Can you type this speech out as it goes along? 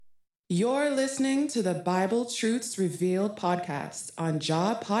You're listening to the Bible Truths Revealed podcast on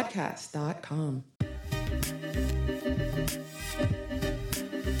jawpodcast.com.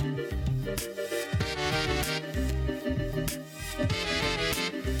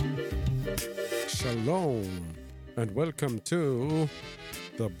 Shalom, and welcome to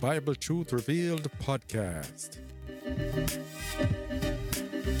the Bible Truth Revealed podcast.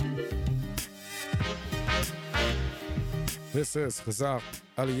 This is Hazak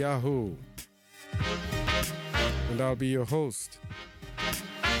Aliyahu, and I'll be your host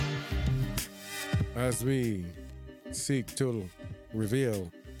as we seek to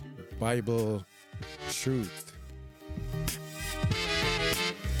reveal Bible truth.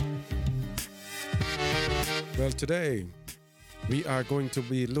 Well, today we are going to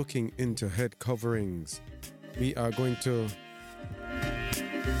be looking into head coverings. We are going to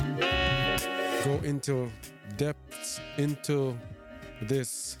go into depths into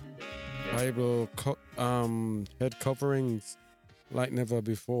this Bible head coverings like never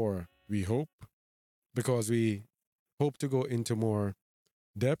before, we hope, because we hope to go into more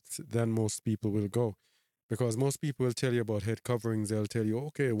depth than most people will go. Because most people will tell you about head coverings. They'll tell you,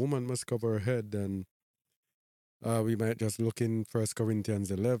 okay, a woman must cover her head, and we might just look in 1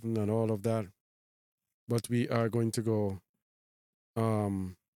 Corinthians 11 and all of that. But we are going to go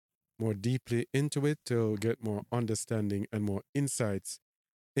more deeply into it to get more understanding and more insights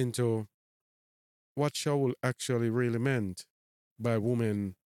into what Shaul actually really meant by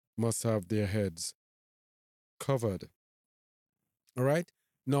women must have their heads covered. All right?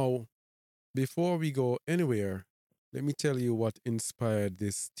 Now, before we go anywhere, let me tell you what inspired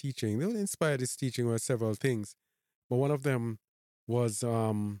this teaching. What inspired this teaching were several things, but one of them was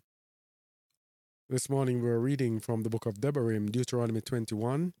this morning we were reading from the book of Devarim, Deuteronomy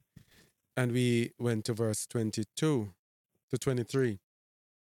 21, and we went to verse 22 to 23.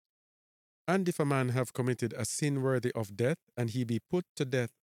 And if a man have committed a sin worthy of death, and he be put to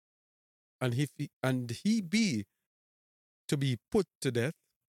death, and he be to be put to death,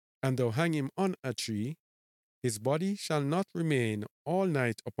 and thou hang him on a tree, his body shall not remain all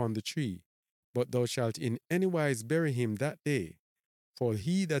night upon the tree, but thou shalt in any wise bury him that day. For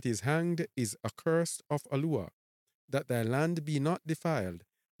he that is hanged is accursed of Allure, that thy land be not defiled,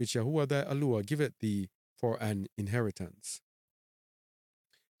 which Yahuwah thy Allure giveth thee for an inheritance.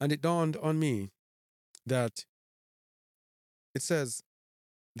 And it dawned on me that it says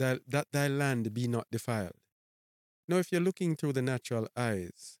that thy land be not defiled. Now, if you're looking through the natural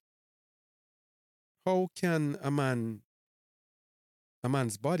eyes, how can a man's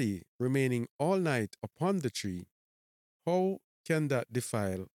body remaining all night upon the tree, how can that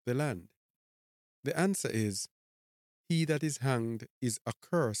defile the land? The answer is, he that is hanged is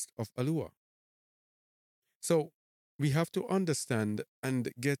accursed of Allure. So we have to understand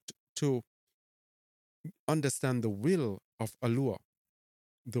and get to understand the will of Allure.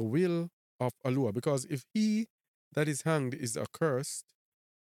 The will of Allure. Because if he that is hanged is accursed,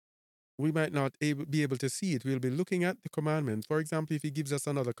 we might not be able to see it. We'll be looking at the commandment. For example, if he gives us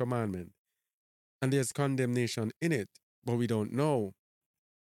another commandment and there's condemnation in it, but we don't know.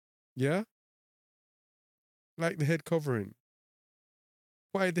 Yeah? Like the head covering.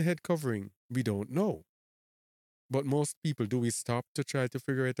 Why the head covering? We don't know. But most people, do we stop to try to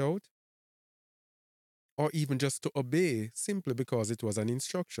figure it out? Or even just to obey simply because it was an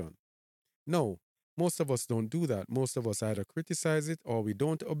instruction? No, most of us don't do that. Most of us either criticize it or we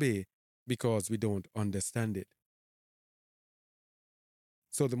don't obey because we don't understand it.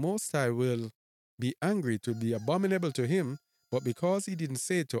 So the Most High will be angry, to be abominable to him, but because he didn't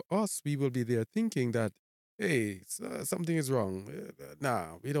say it to us, we will be there thinking that, hey, something is wrong.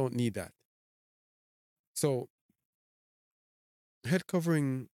 Nah, we don't need that. So, head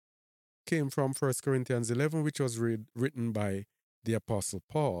covering came from 1 Corinthians 11, which was written by the Apostle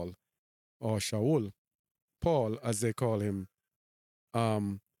Paul, or Shaul. Paul, as they call him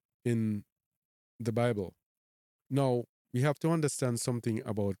in the Bible. Now, we have to understand something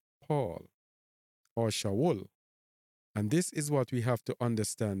about Paul, or Shaul. And this is what we have to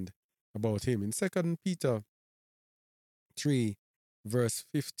understand about him. In 2 Peter 3, verse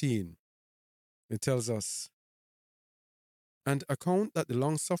 15, it tells us, and account that the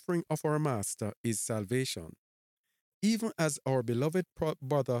long-suffering of our Master is salvation, even as our beloved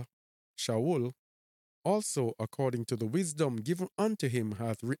brother Shaul also according to the wisdom given unto him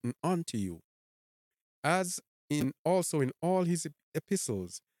hath written unto you, as in also in all his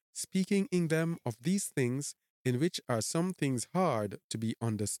epistles, speaking in them of these things, in which are some things hard to be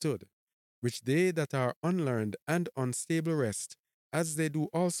understood, which they that are unlearned and unstable wrest, as they do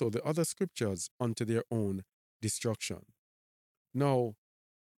also the other scriptures unto their own destruction. Now,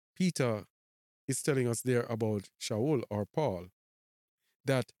 Peter is telling us there about Shaul or Paul,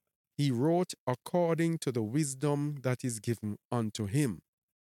 that he wrote according to the wisdom that is given unto him.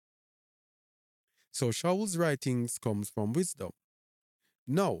 So Shaul's writings comes from wisdom.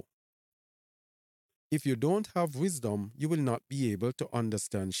 Now, if you don't have wisdom, you will not be able to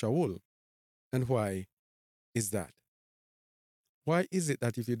understand Shaul. And why is that? Why is it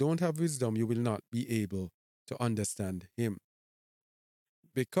that if you don't have wisdom, you will not be able to understand him?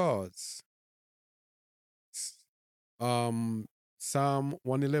 Because Psalm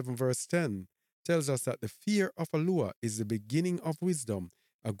 111 verse 10 tells us that the fear of Allah is the beginning of wisdom.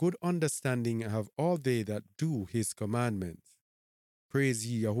 A good understanding have all they that do his commandments. Praise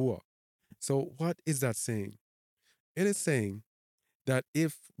ye Yahuwah. So what is that saying? It is saying that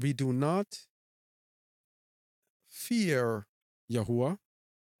if we do not fear Yahuwah,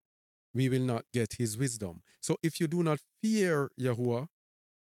 we will not get his wisdom. So if you do not fear Yahuwah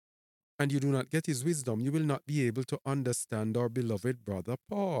and you do not get his wisdom, you will not be able to understand our beloved brother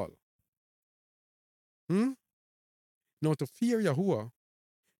Paul. Now, to fear Yahuwah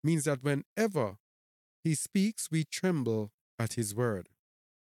means that whenever he speaks, we tremble at his word.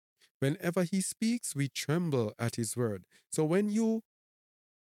 Whenever he speaks, we tremble at his word. So when you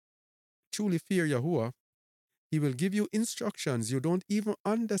truly fear Yahuwah, he will give you instructions. You don't even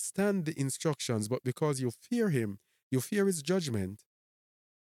understand the instructions, but because you fear him, you fear his judgment,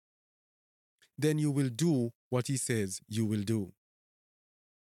 then you will do what he says you will do.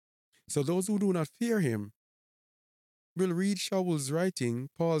 So those who do not fear him will read Shaul's writing,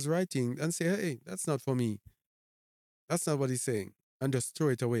 Paul's writing, and say, hey, that's not for me. That's not what he's saying. And just throw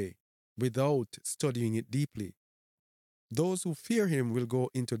it away without studying it deeply. Those who fear him will go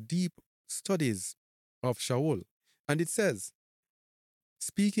into deep studies of Shaul. And it says,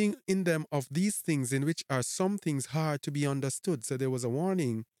 speaking in them of these things in which are some things hard to be understood. So there was a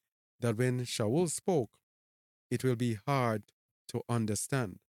warning that when Shaul spoke, it will be hard to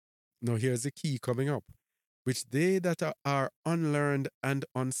understand. Now here's the key coming up, which they that are unlearned and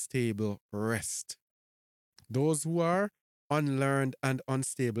unstable rest. Those who are unlearned and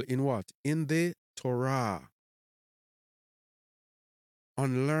unstable in what? In the Torah.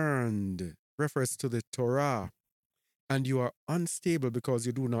 Unlearned refers to the Torah. And you are unstable because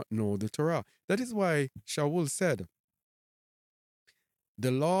you do not know the Torah. That is why Shaul said, the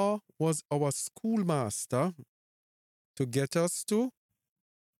law was our schoolmaster to get us to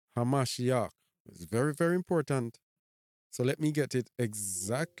Hamashiach. It's very, very important. So let me get it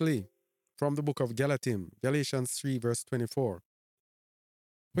exactly from the book of Galatians 3 verse 24.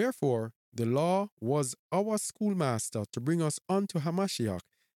 Wherefore, the law was our schoolmaster to bring us unto Hamashiach,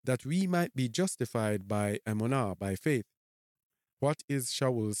 that we might be justified by Emunah, by faith. What is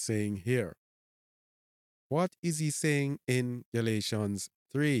Shaul saying here? What is he saying in Galatians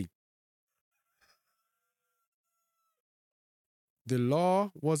 3? The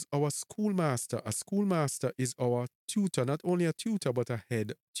law was our schoolmaster. A schoolmaster is our tutor, not only a tutor, but a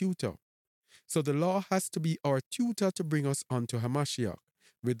head tutor. So the law has to be our tutor to bring us unto Hamashiach.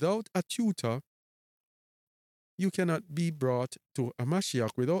 Without a tutor, you cannot be brought to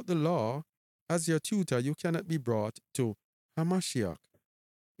Hamashiach. Without the law as your tutor, you cannot be brought to Hamashiach.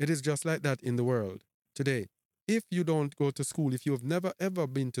 It is just like that in the world today. If you don't go to school, if you have never ever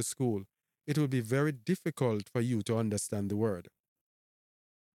been to school, it will be very difficult for you to understand the word.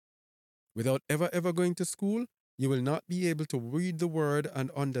 Without ever going to school, you will not be able to read the word and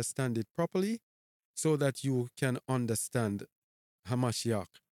understand it properly so that you can understand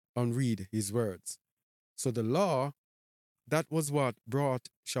Hamashiach and read his words. So the law, that was what brought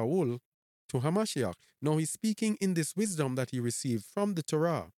Shaul to Hamashiach. Now he's speaking in this wisdom that he received from the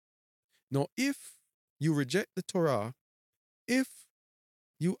Torah. Now if you reject the Torah, if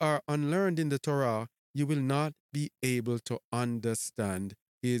you are unlearned in the Torah, you will not be able to understand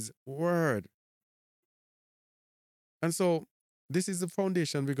his word. And so this is the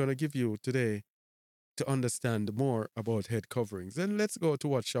foundation we're going to give you today to understand more about head coverings. Then let's go to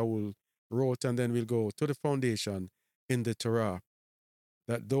what Shaul wrote, and then we'll go to the foundation in the Torah,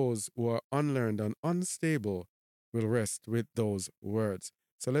 that those who are unlearned and unstable will rest with those words.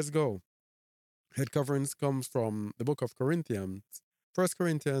 So let's go. Head coverings comes from the book of Corinthians, 1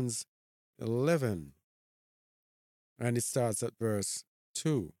 Corinthians 11, and it starts at verse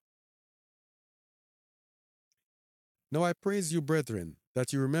 2. Now I praise you, brethren,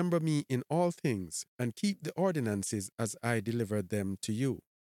 that you remember me in all things, and keep the ordinances as I delivered them to you.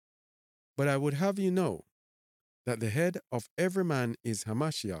 But I would have you know that the head of every man is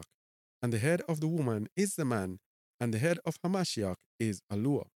Hamashiach, and the head of the woman is the man, and the head of Hamashiach is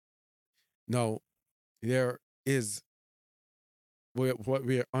Allah. Now, there is what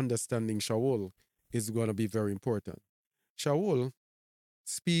we're understanding Shaul is going to be very important. Shaul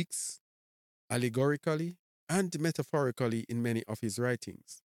speaks allegorically and metaphorically in many of his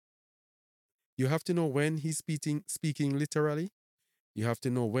writings. You have to know when he's speaking literally. You have to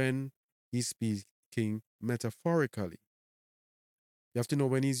know when he's speaking metaphorically. You have to know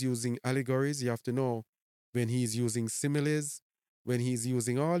when he's using allegories. You have to know when he's using similes, when he's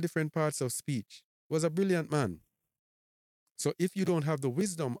using all different parts of speech. He was a brilliant man. So if you don't have the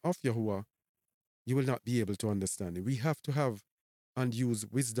wisdom of Yahuwah, you will not be able to understand it. We have to have and use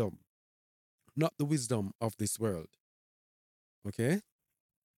wisdom, not the wisdom of this world. Okay?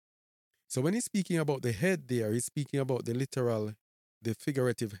 So when he's speaking about the head there, he's speaking about the literal, the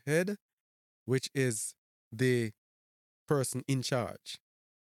figurative head, which is the person in charge.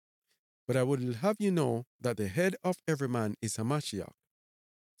 But I would have you know that the head of every man is Hamashiach.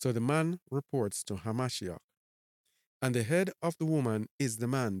 So the man reports to Hamashiach. And the head of the woman is the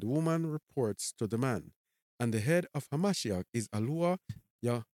man. The woman reports to the man. And the head of Hamashiach is Alua.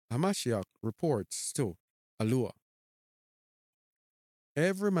 Yeah, Hamashiach reports to Alua.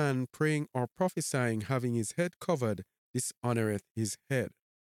 Every man praying or prophesying having his head covered dishonoreth his head.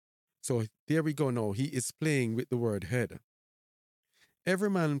 So there we go now. He is playing with the word head. Every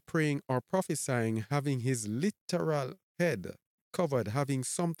man praying or prophesying having his literal head covered, having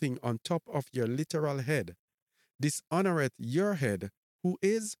something on top of your literal head, dishonoreth your head, who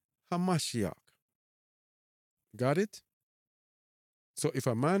is Hamashiach. Got it? So if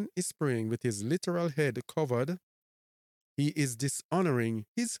a man is praying with his literal head covered, he is dishonoring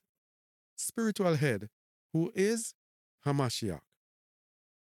his spiritual head, who is Hamashiach.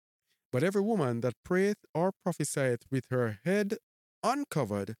 But every woman that prayeth or prophesieth with her head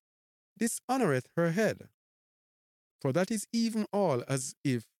uncovered dishonoreth her head. For that is even all as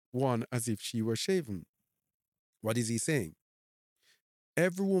if she were shaven. What is he saying?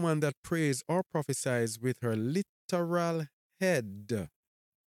 Every woman that prays or prophesies with her literal head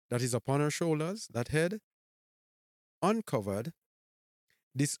that is upon her shoulders, that head, uncovered,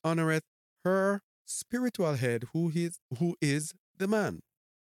 dishonoreth her spiritual head, who is the man.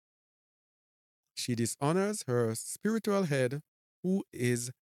 She dishonors her spiritual head, who is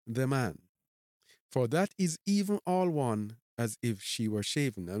the man. For that is even all one as if she were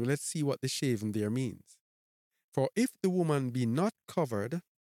shaven. And let's see what the shaven there means. For if the woman be not covered,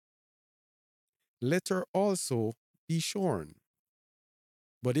 let her also be shorn.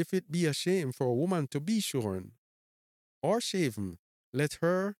 But if it be a shame for a woman to be shorn or shaven, let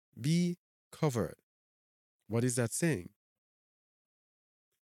her be covered. What is that saying?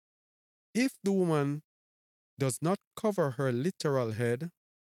 If the woman does not cover her literal head,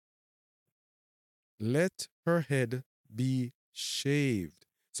 let her head be shaved.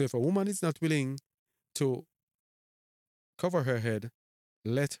 So if a woman is not willing to cover her head,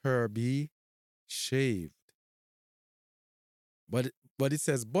 let her be shaved. But it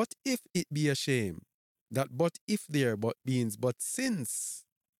says, but if it be a shame, that but if there but means but since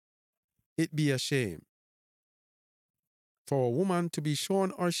it be a shame for a woman to be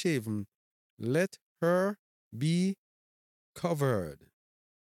shorn or shaven, let her be covered.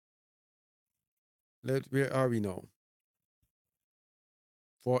 Where are we now?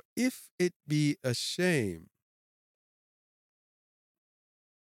 For if it be a shame,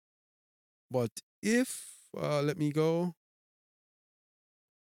 but if, let me go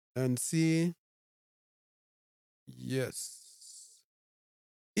and see. Yes.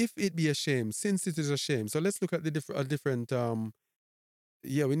 If it be a shame, since it is a shame. So let's look at the different,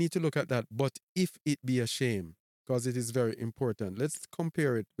 we need to look at that. But if it be a shame, because it is very important. Let's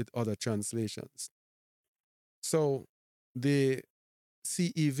compare it with other translations. So the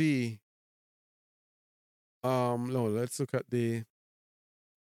CEV, no, let's look at the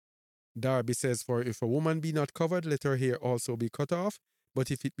Darby says, for if a woman be not covered, let her hair also be cut off. But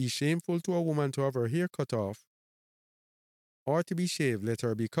if it be shameful to a woman to have her hair cut off, or to be shaved, let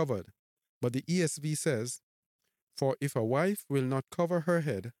her be covered. But the ESV says, for if a wife will not cover her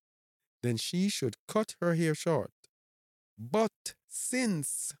head, then she should cut her hair short. But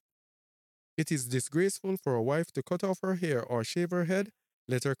since it is disgraceful for a wife to cut off her hair or shave her head,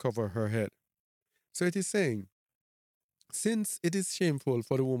 let her cover her head. So it is saying, since it is shameful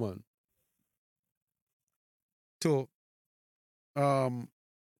for the woman to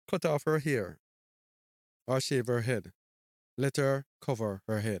cut off her hair or shave her head, let her cover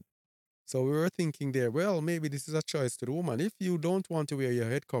her head. So we were thinking there, well, maybe this is a choice to the woman. If you don't want to wear your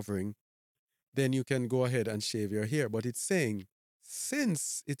head covering, then you can go ahead and shave your hair. But it's saying,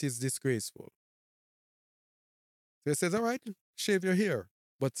 since it is disgraceful. So it says, all right, shave your hair.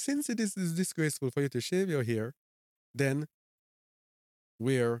 But since it is disgraceful for you to shave your hair, then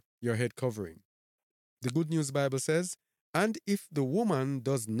wear your head covering. The Good News Bible says, and if the woman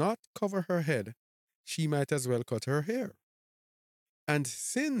does not cover her head, she might as well cut her hair. And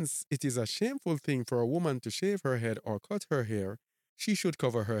since it is a shameful thing for a woman to shave her head or cut her hair, she should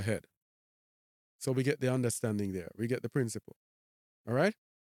cover her head. So we get the understanding there. We get the principle. All right?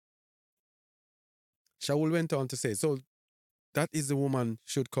 Shaul went on to say, so that is the woman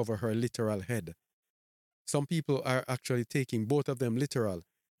should cover her literal head. Some people are actually taking both of them literal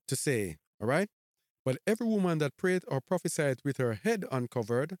to say, all right? But every woman that prayed or prophesied with her head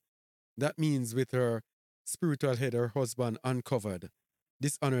uncovered, that means with her spiritual head, her husband uncovered,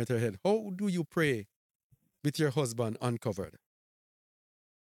 dishonored her head. How do you pray with your husband uncovered?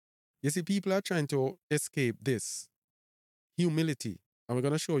 You see, people are trying to escape this humility. And we're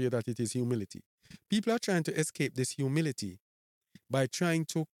going to show you that it is humility. People are trying to escape this humility by trying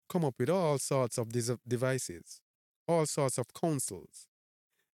to come up with all sorts of devices, all sorts of counsels.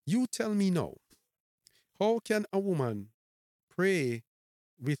 You tell me now, how can a woman pray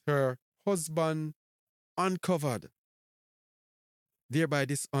with her husband uncovered, thereby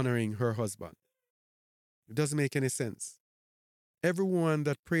dishonoring her husband? It doesn't make any sense. Every woman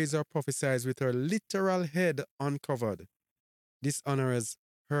that prays or prophesies with her literal head uncovered dishonors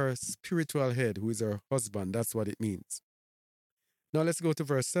her spiritual head, who is her husband. That's what it means. Now let's go to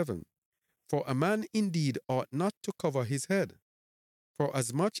verse 7. For a man indeed ought not to cover his head, for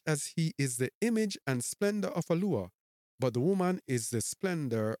as much as he is the image and splendor of a lure, but the woman is the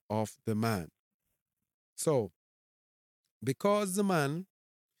splendor of the man. So, because the man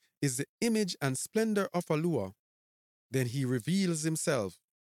is the image and splendor of a lure, then he reveals himself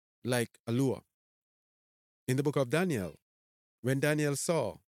like a lure. In the book of Daniel, when Daniel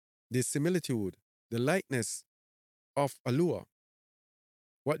saw the similitude, the likeness of a lure,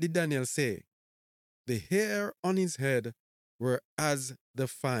 what did Daniel say? The hair on his head were as the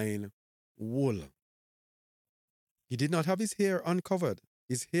fine wool. He did not have his hair uncovered.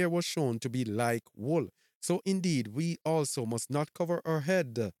 His hair was shown to be like wool. So indeed, we also must not cover our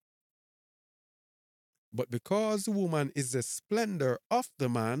head. But because the woman is the splendor of the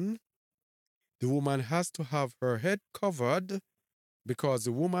man, the woman has to have her head covered because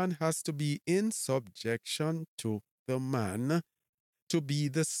the woman has to be in subjection to the man to be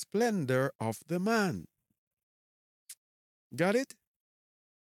the splendor of the man. Got it?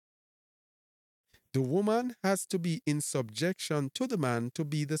 The woman has to be in subjection to the man to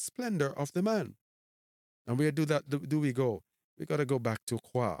be the splendor of the man. And where do we go? We got to go back to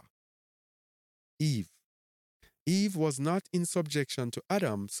Eve. Eve was not in subjection to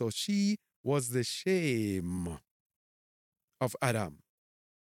Adam, so she was the shame of Adam.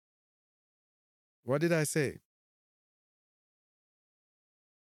 What did I say?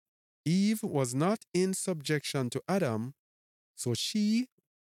 Eve was not in subjection to Adam, so she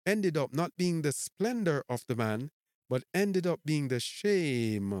ended up not being the splendor of the man, but ended up being the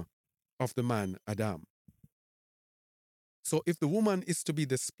shame of the man, Adam. So if the woman is to be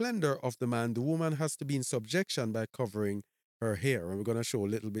the splendor of the man, the woman has to be in subjection by covering her hair. And we're going to show a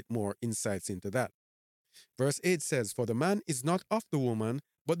little bit more insights into that. Verse 8 says, for the man is not of the woman,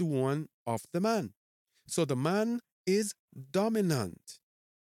 but the woman of the man. So the man is dominant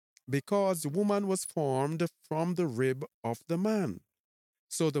because the woman was formed from the rib of the man.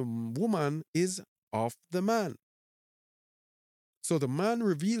 So the woman is of the man. So the man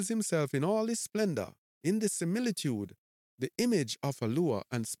reveals himself in all his splendor, in the similitude, the image of a lure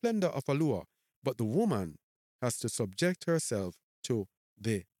and splendor of a lure, but the woman has to subject herself to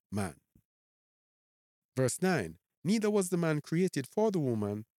the man. Verse 9, neither was the man created for the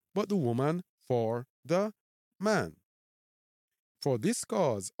woman, but the woman for the man. For this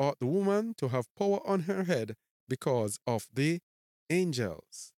cause ought the woman to have power on her head because of the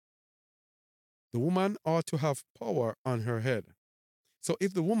angels. The woman ought to have power on her head. So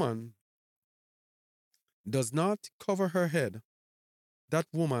if the woman does not cover her head, that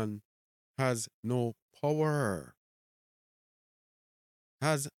woman has no power.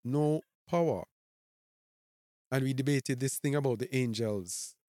 Has no power. And we debated this thing about the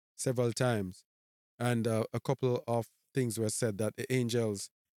angels several times. And a couple of things were said that the angels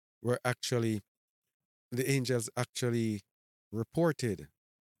actually reported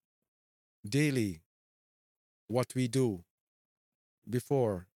daily what we do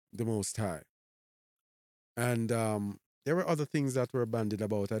before the Most High. And there were other things that were bandied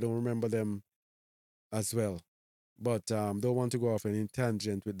about. I don't remember them as well. But don't want to go off any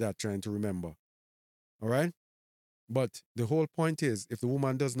tangent with that, trying to remember. All right? But the whole point is, if the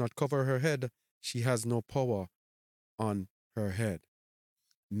woman does not cover her head, she has no power on her head.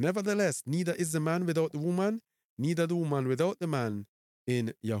 Nevertheless, neither is the man without the woman, neither the woman without the man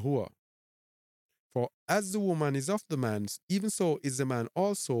in Yahuwah. For as the woman is of the man, even so is the man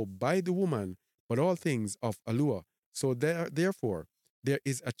also by the woman, but all things of Alua. So therefore, there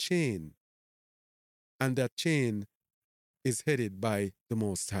is a chain, and that chain is headed by the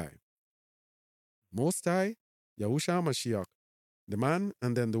Most High. Most High, Yahushua Mashiach, the man,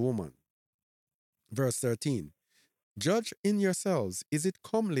 and then the woman. Verse 13. Judge in yourselves, is it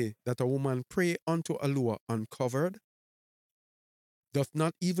comely that a woman pray unto Alua uncovered? Doth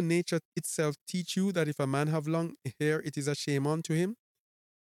not even nature itself teach you that if a man have long hair, it is a shame unto him?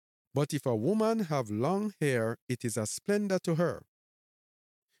 But if a woman have long hair, it is a splendor to her.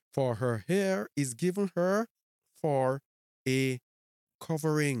 For her hair is given her for a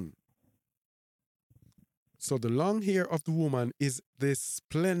covering. So the long hair of the woman is the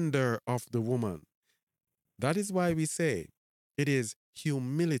splendor of the woman. That is why we say it is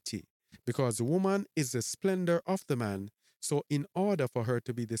humility, because the woman is the splendor of the man. So in order for her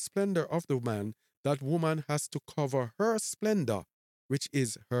to be the splendor of the man, that woman has to cover her splendor, which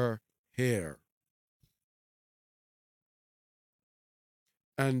is her hair.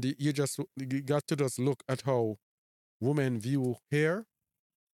 And you got to just look at how women view hair.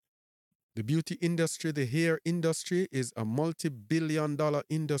 The beauty industry, the hair industry, is a multi-billion-dollar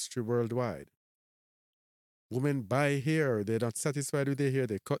industry worldwide. Women buy hair. They're not satisfied with their hair.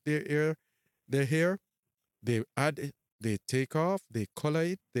 They cut their hair, they add it, they take off, they color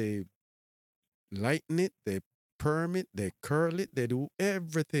it, they lighten it, they perm it, they curl it, they do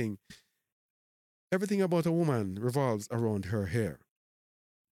everything. Everything about a woman revolves around her hair.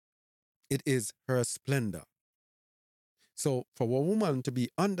 It is her splendor. So for a woman to be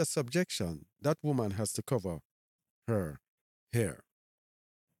under subjection, that woman has to cover her hair.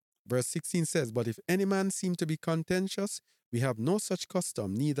 Verse 16 says, but if any man seem to be contentious, we have no such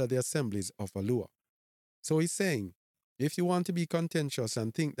custom, neither the assemblies of Alua. So he's saying, if you want to be contentious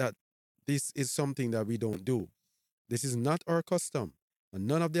and think that this is something that we don't do, this is not our custom. And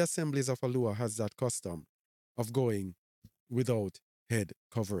none of the assemblies of Alua has that custom of going without head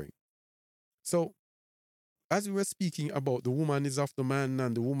covering. So, as we were speaking about the woman is of the man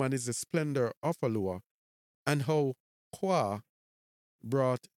and the woman is the splendor of Alua, and how Kwa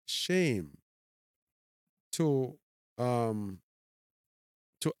brought shame to Adam.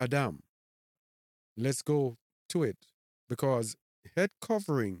 Let's go to it, because head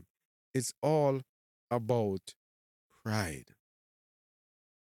covering is all about pride.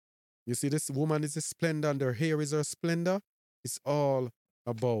 You see, this woman is a splendor and her hair is her splendor. It's all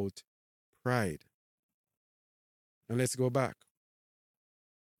about pride. And let's go back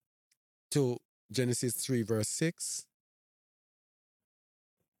to Genesis 3, verse 6.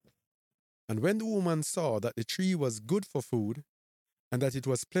 And when the woman saw that the tree was good for food, and that it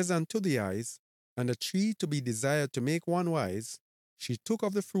was pleasant to the eyes, and a tree to be desired to make one wise, she took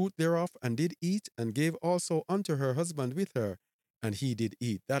of the fruit thereof and did eat, and gave also unto her husband with her, and he did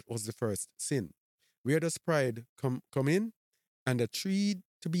eat. That was the first sin. Where does pride come in? And a tree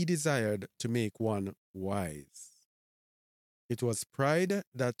to be desired to make one wise. It was pride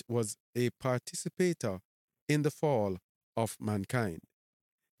that was a participator in the fall of mankind.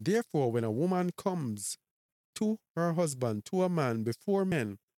 Therefore, when a woman comes to her husband, to a man, before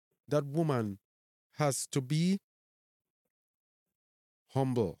men, that woman has to be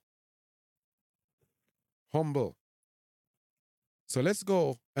humble. Humble. So let's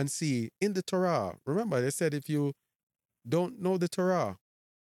go and see in the Torah. Remember, they said if you don't know the Torah,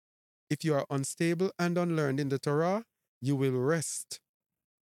 if you are unstable and unlearned in the Torah, you will rest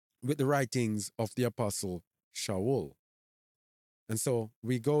with the writings of the apostle Shaul. And so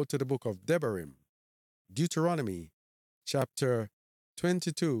we go to the book of Devarim, Deuteronomy, chapter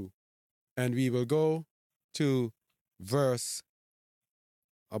 22, and we will go to verse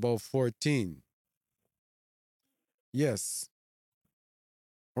about 14. Yes.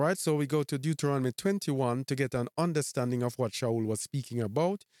 All right, so we go to Deuteronomy 21 to get an understanding of what Shaul was speaking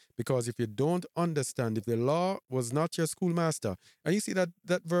about, because if you don't understand, if the law was not your schoolmaster, and you see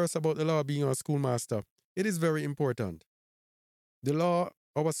that verse about the law being our schoolmaster, it is very important. The law,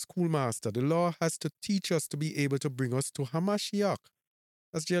 our schoolmaster, the law has to teach us to be able to bring us to Hamashiach.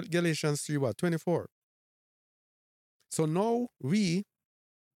 That's Galatians 3, 24. So now we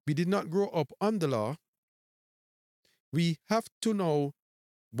did not grow up on the law. We have to know,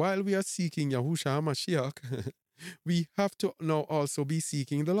 while we are seeking Yahushua HaMashiach, we have to now also be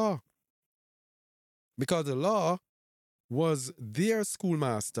seeking the law. Because the law was their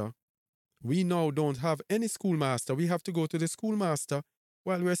schoolmaster. We now don't have any schoolmaster. We have to go to the schoolmaster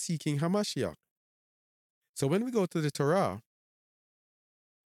while we're seeking Hamashiach. So when we go to the Torah,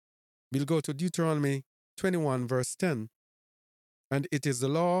 we'll go to Deuteronomy 21, verse 10. and it is the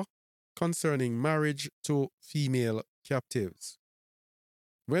law concerning marriage to female captives.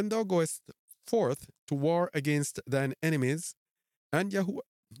 When thou goest forth to war against thine enemies, and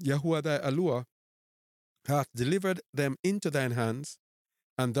Yahuwah thy Elohim hath delivered them into thine hands,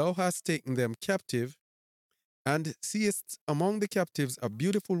 and thou hast taken them captive, and seest among the captives a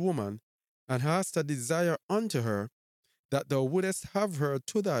beautiful woman, and hast a desire unto her, that thou wouldest have her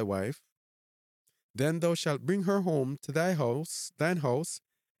to thy wife, then thou shalt bring her home to thine house,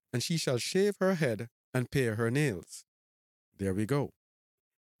 and she shall shave her head and pare her nails. There we go.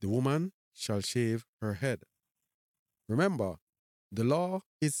 The woman shall shave her head. Remember, the law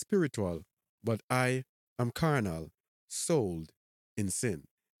is spiritual, but I am carnal, sold in sin.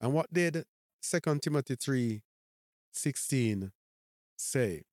 And what did 2 Timothy 3:16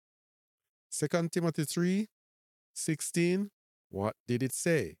 say? 2 Timothy 3:16, what did it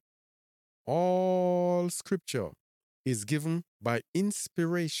say? All scripture is given by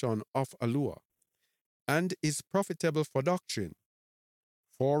inspiration of Allah and is profitable for doctrine,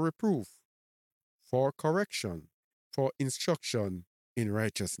 for reproof, for correction, for instruction in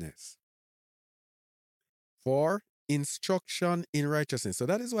righteousness. For instruction in righteousness. So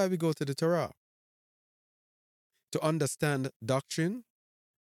that is why we go to the Torah. To understand doctrine,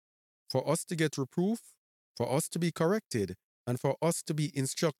 for us to get reproof, for us to be corrected, and for us to be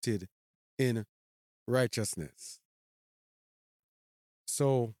instructed in righteousness.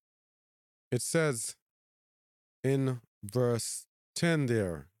 So it says in verse 10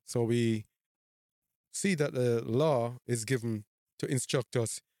 there, so we see that the law is given to instruct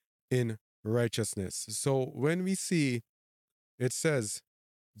us in righteousness. So when we see it says,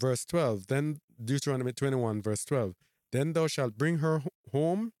 verse 12, then Deuteronomy 21, verse 12, then thou shalt bring her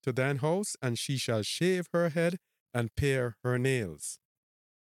home to thine house, and she shall shave her head and pare her nails.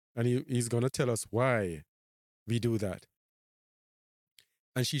 And he's going to tell us why we do that.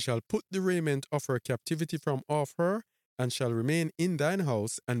 And she shall put the raiment of her captivity from off her, and shall remain in thine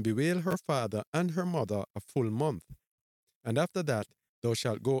house, and bewail her father and her mother a full month. And after that thou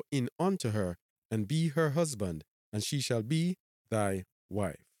shalt go in unto her, and be her husband, and she shall be thy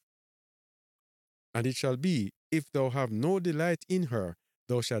wife. And it shall be, if thou have no delight in her,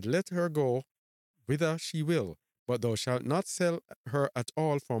 thou shalt let her go whither she will, but thou shalt not sell her at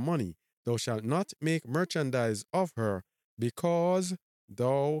all for money. Thou shalt not make merchandise of her, because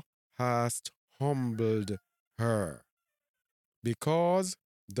thou hast humbled her. Because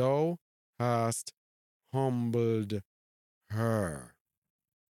thou hast humbled her.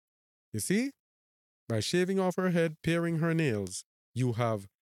 You see? By shaving off her head, paring her nails, you have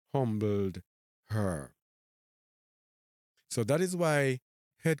humbled her. So that is why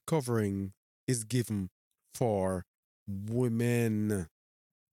head covering is given for women.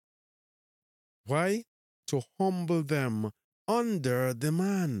 Why? To humble them under the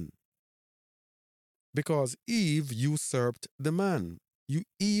man. Because Eve usurped the man.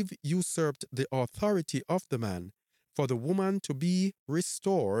 Eve usurped the authority of the man. For the woman to be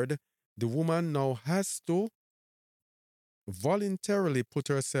restored, the woman now has to voluntarily put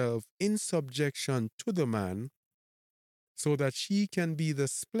herself in subjection to the man so that she can be the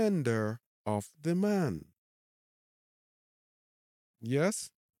splendor of the man. Yes,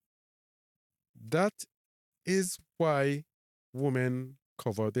 that is why women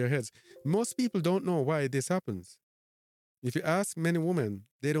cover their heads. Most people don't know why this happens. If you ask many women,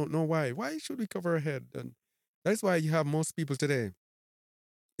 they don't know why. Why should we cover our head? And that's why you have most people today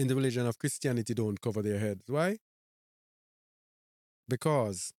in the religion of Christianity don't cover their heads. Why?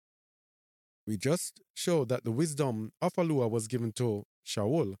 Because we just showed that the wisdom of Allah was given to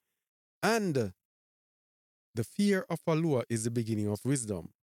Shaul, and the fear of Allah is the beginning of wisdom.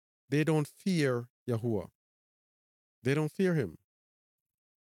 They don't fear Yahuwah. They don't fear him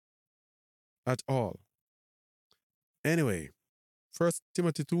at all. Anyway, 1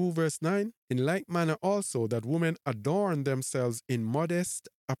 Timothy 2 verse 9, in like manner also that women adorn themselves in modest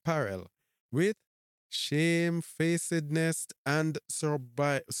apparel, with shamefacedness and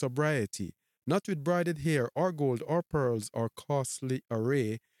sobriety, not with braided hair or gold or pearls or costly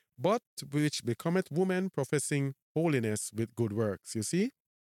array, but which becometh woman professing holiness with good works. You see?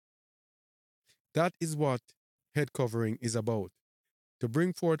 That is what head covering is about. To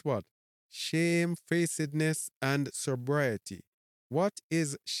bring forth what? Shamefacedness and sobriety. What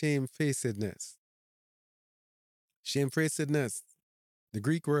is shamefacedness? Shamefacedness, the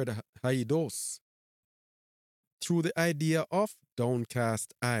Greek word haidos, through the idea of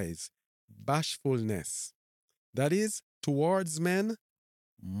downcast eyes, bashfulness. That is, towards men,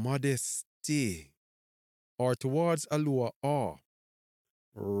 modesty, or towards Allah, awe,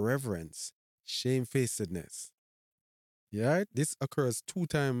 reverence, shamefacedness. Yeah, this occurs 2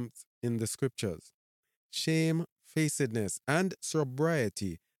 times in the scriptures. Shamefacedness and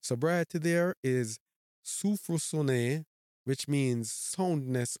sobriety. Sobriety there is souphrosone, which means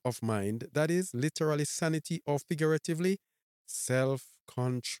soundness of mind. That is literally sanity or figuratively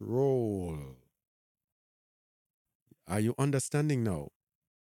self-control. Are you understanding now?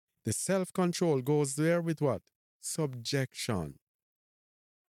 The self-control goes there with what? Subjection.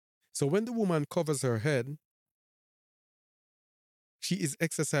 So when the woman covers her head, she is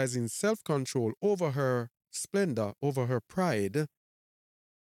exercising self-control over her splendor, over her pride,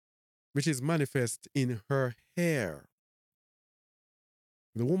 which is manifest in her hair.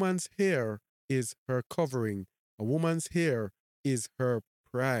 The woman's hair is her covering. A woman's hair is her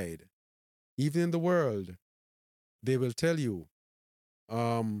pride. Even in the world, they will tell you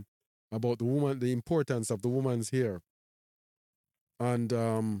about the woman, the importance of the woman's hair. And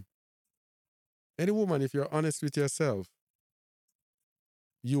any woman, if you're honest with yourself,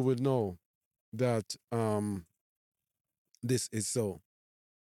 you would know that this is so.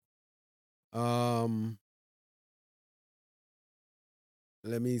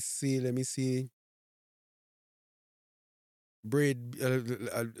 Let me see. Braid.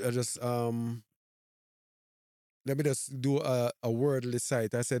 I just let me just do a wordly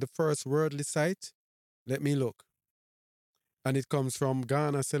site. I said the first wordly site. Let me look, and it comes from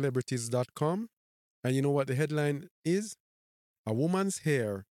GhanaCelebrities.com. And you know what the headline is? A woman's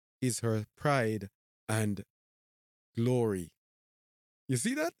hair is her pride and glory. You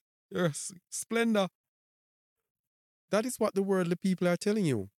see that? Yes, splendor. That is what the worldly people are telling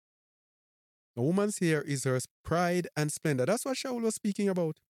you. A woman's hair is her pride and splendor. That's what Shaul was speaking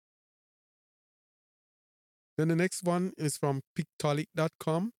about. Then the next one is from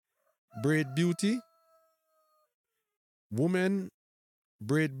Pictolic.com. Braid Beauty. Woman,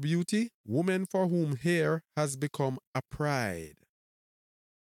 braid beauty. Woman for whom hair has become a pride.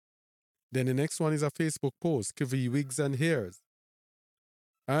 Then the next one is a Facebook post, Kivi Wigs and Hairs.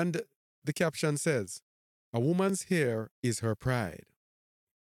 And the caption says, a woman's hair is her pride.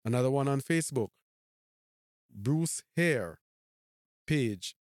 Another one on Facebook, Bruce Hair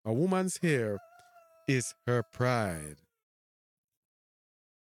page. A woman's hair is her pride.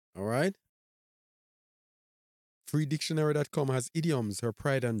 All right? Freedictionary.com has idioms, her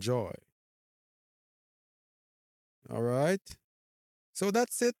pride and joy. All right? So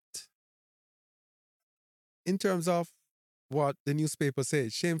that's it. In terms of what the newspaper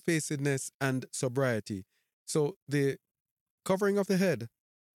says, shamefacedness and sobriety. So the covering of the head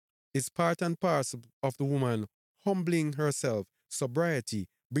is part and parcel of the woman humbling herself, sobriety,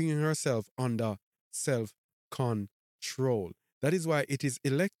 bringing herself under self-control. That is why it is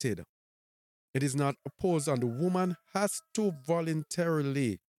elected. It is not opposed, and the woman has to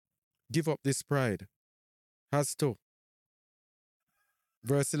voluntarily give up this pride. Has to.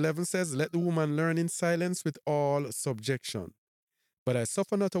 Verse 11 says, let the woman learn in silence with all subjection. But I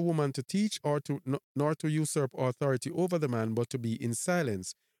suffer not a woman to teach nor to usurp authority over the man, but to be in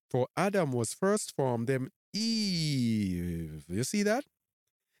silence. For Adam was first formed, then Eve. You see that?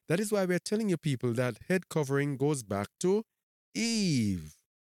 That is why we're telling you people that head covering goes back to Eve.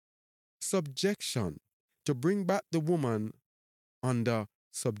 Subjection. To bring back the woman under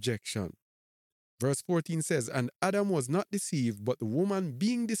subjection. Verse 14 says, and Adam was not deceived, but the woman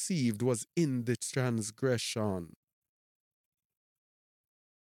being deceived was in the transgression.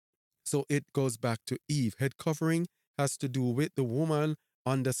 So it goes back to Eve. Head covering has to do with the woman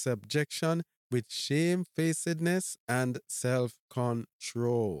under subjection with shamefacedness and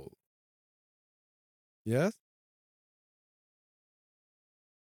self-control. Yes?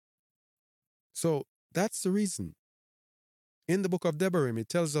 So that's the reason. In the book of Devarim, it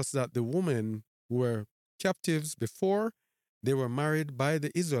tells us that the women who were captives before, they were married by the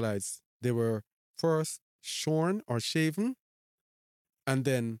Israelites. They were first shorn or shaven, and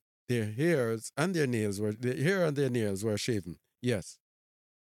then their hair and their nails were shaven. Yes.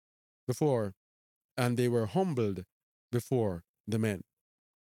 Before, and they were humbled before the men.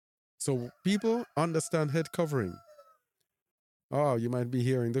 So people understand head covering. Oh, you might be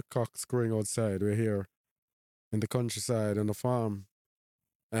hearing the cocks crowing outside. We're here in the countryside on the farm,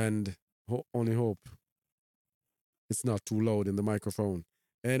 and only hope it's not too loud in the microphone.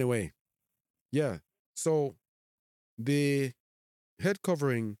 Anyway, yeah. So the head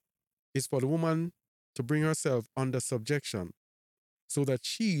covering is for the woman to bring herself under subjection so that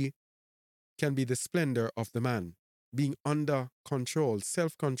she can be the splendor of the man, being under control,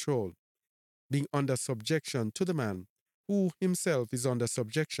 self-control, being under subjection to the man who himself is under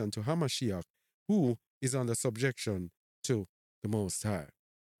subjection to Hamashiach, who is under subjection to the Most High.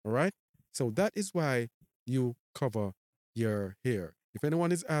 All right? So that is why you cover you're here. If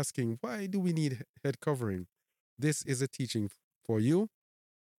anyone is asking, why do we need head covering? This is a teaching for you.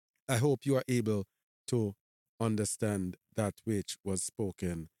 I hope you are able to understand that which was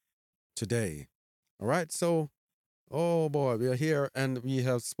spoken today. All right, so, oh boy, we are here and we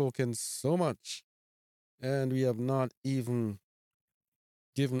have spoken so much, and we have not even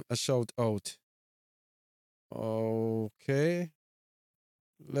given a shout out. Okay,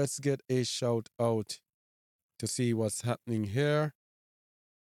 let's get a shout out to see what's happening here.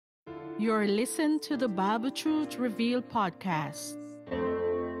 You're listening to the Bible Truth Revealed podcast.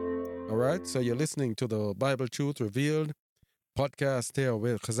 All right, so you're listening to the Bible Truth Revealed podcast here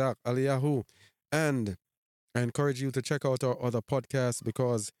with Khazak Aliyahu. And I encourage you to check out our other podcasts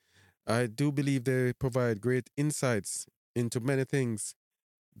because I do believe they provide great insights into many things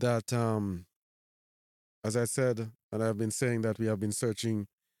that, as I said, and I've been saying that we have been searching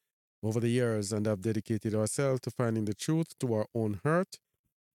over the years and have dedicated ourselves to finding the truth to our own hurt.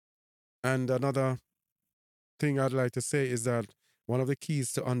 And another thing I'd like to say is that one of the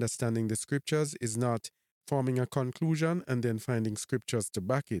keys to understanding the scriptures is not forming a conclusion and then finding scriptures to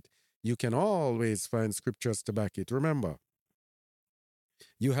back it. You can always find scriptures to back it. Remember,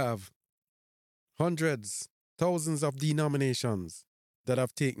 you have hundreds, thousands of denominations that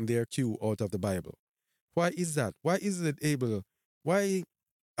have taken their cue out of the Bible. Why is that? Why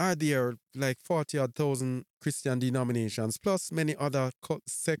are there like 40,000 Christian denominations plus many other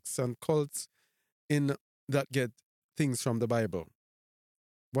sects and cults in that get things from the Bible?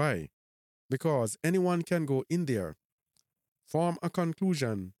 Why? Because anyone can go in there, form a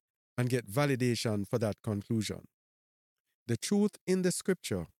conclusion, and get validation for that conclusion. The truth in the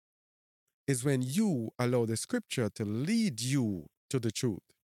scripture is when you allow the scripture to lead you to the truth.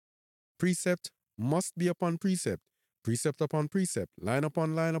 Precept must be upon precept, precept upon precept, line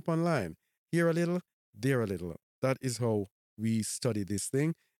upon line upon line. Here a little, there a little. That is how we study this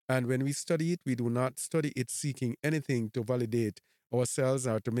thing. And when we study it, we do not study it seeking anything to validate ourselves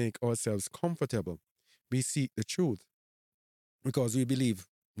or to make ourselves comfortable. We seek the truth because we believe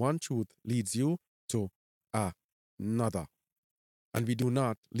one truth leads you to another. And we do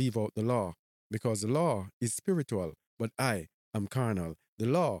not leave out the law because the law is spiritual, but I am carnal. The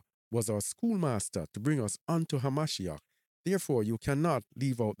law was our schoolmaster to bring us unto Hamashiach. Therefore, you cannot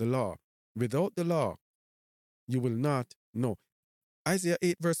leave out the law. Without the law, you will not know. Isaiah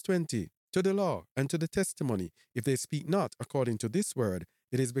 8 verse 20, to the law and to the testimony, if they speak not according to this word,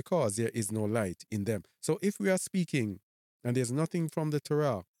 it is because there is no light in them. So if we are speaking and there's nothing from the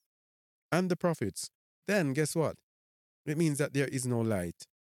Torah and the prophets, then guess what? It means that there is no light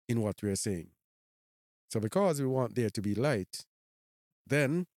in what we are saying. So because we want there to be light,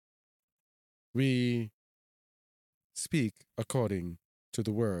 then we speak according to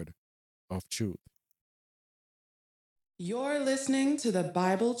the word of truth. You're listening to the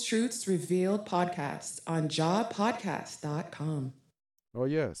Bible Truths Revealed podcast on jawpodcast.com. Oh,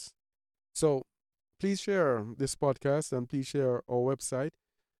 yes. So please share this podcast and please share our website,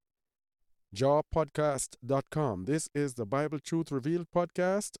 jawpodcast.com. This is the Bible Truth Revealed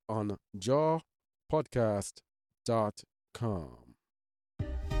podcast on jawpodcast.com.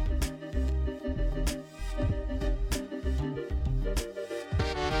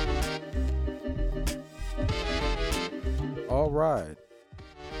 All right.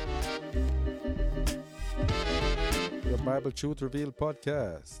 The Bible Truth Revealed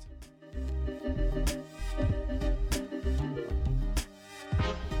podcast.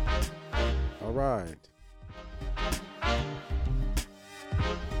 All right.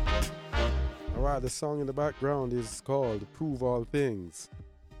 All right, the song in the background is called Prove All Things.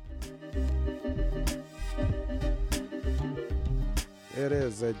 It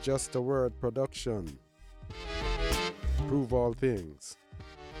is a Just a Word production. Prove all things.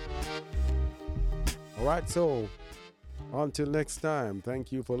 All right, so until next time,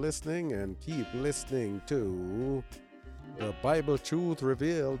 thank you for listening and keep listening to the Bible Truth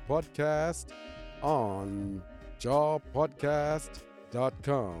Revealed podcast on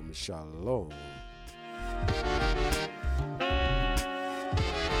jawpodcast.com. Shalom.